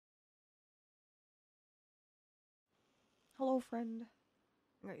Hello, friend.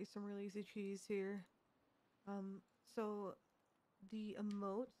 I got you some really easy cheese here. So the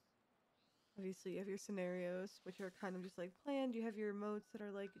emotes, obviously you have your scenarios, which are kind of just like planned. You have your emotes that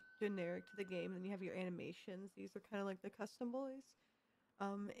are like generic to the game, and then you have your animations. These are kind of like the custom boys.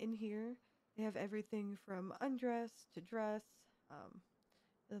 In here, they have everything from undress to dress.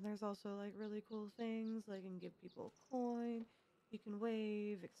 Then there's also like really cool things like you can give people a coin, you can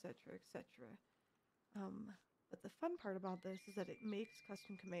wave, etc., etc. Um, but the fun part about this is that it makes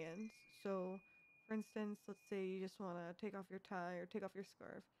custom commands. So, for instance, let's say you just want to take off your tie or take off your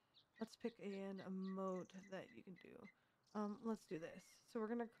scarf. Let's pick an emote that you can do. Let's do this. So we're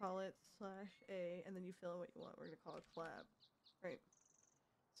gonna call it /A, and then you fill in what you want. We're gonna call it clap, right?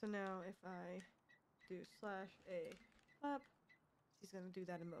 So now if I do /A clap, she's gonna do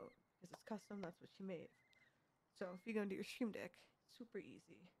that emote because it's custom. That's what she made. So if you go into your stream deck, super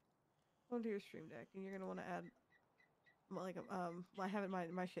easy. Go into your stream deck, and you're gonna want to add like I have it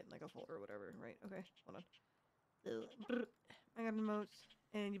my shit in like a folder or whatever, right? Okay, hold on. I got emotes,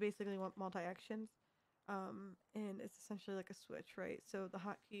 and you basically want multi actions, and it's essentially like a switch, right? So the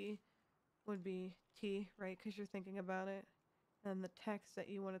hotkey would be T, right? Because you're thinking about it, and the text that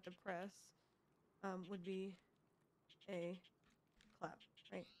you wanted to press, would be a clap,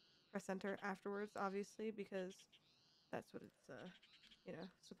 right? Press enter afterwards, obviously, because that's what it's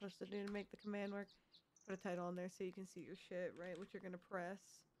supposed to do to make the command work. Put a title on there so you can see your shit, right? What you're gonna press.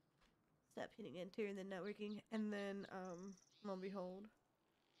 Stop hitting enter and then networking, and then lo and behold,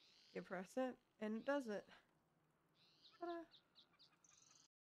 you press it and it does it. Ta-da!